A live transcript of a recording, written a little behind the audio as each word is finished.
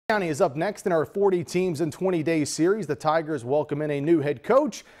County is up next in our 40 teams in 20 days series. The Tigers welcome in a new head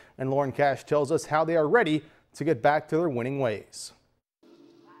coach, and Lauren Cash tells us how they are ready to get back to their winning ways.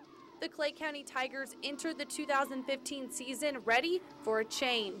 The Clay County Tigers entered the 2015 season ready for a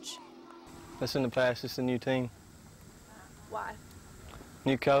change. That's in the past. It's a new team. Why?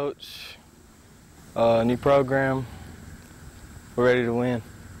 New coach, new program. We're ready to win.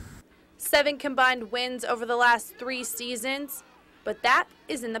 7 combined wins over the last 3 seasons, but that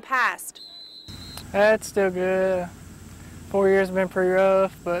is in the past. It's still good. 4 years have been pretty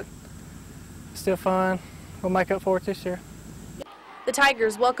rough, but still fun. We'll make up for it this year. The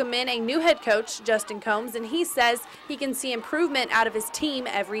Tigers welcome in a new head coach, Justin Combs, and he says he can see improvement out of his team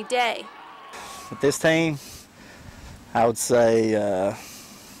every day. With this team, I would say,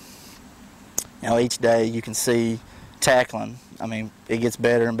 each day you can see tackling. I mean, it gets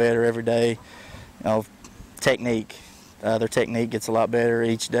better and better every day. Technique. Their technique gets a lot better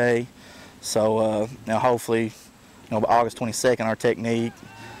each day. So, hopefully, August 22nd, our technique,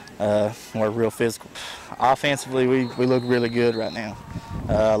 we're real physical. Offensively, we look really good right now.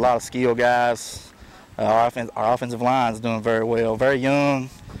 A lot of skill guys. Our offensive line is doing very well. Very young,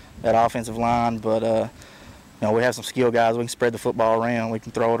 that offensive line, but we have some skill guys. We can spread the football around. We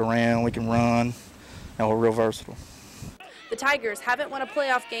can throw it around. We can run. We're real versatile. The Tigers haven't won a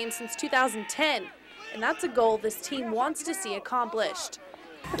playoff game since 2010, and that's a goal this team wants to see accomplished.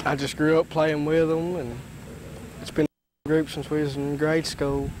 I just grew up playing with them, and it's been a group since we was in grade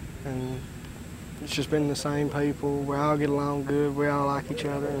school, and it's just been the same people. We all get along good. We all like each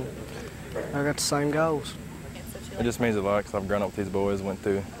other, and I got the same goals. It just means a lot because I've grown up with these boys, went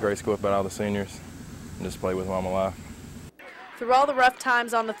through grade school with about all the seniors, and just played with them all my life. Through all the rough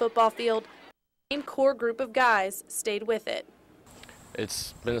times on the football field, the same core group of guys stayed with it.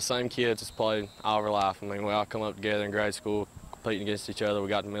 It's been the same kids that's played all of our life. I mean, we all come up together in grade school, competing against each other. We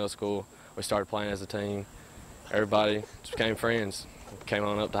got to middle school, we started playing as a team. Everybody just became friends. Came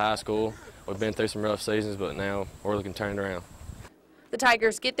on up to high school. We've been through some rough seasons, but now we're looking turned around. The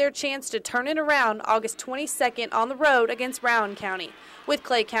Tigers get their chance to turn it around August 22nd on the road against Rowan County. With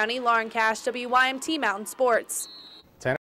Clay County, Lauren Cash, WYMT Mountain Sports.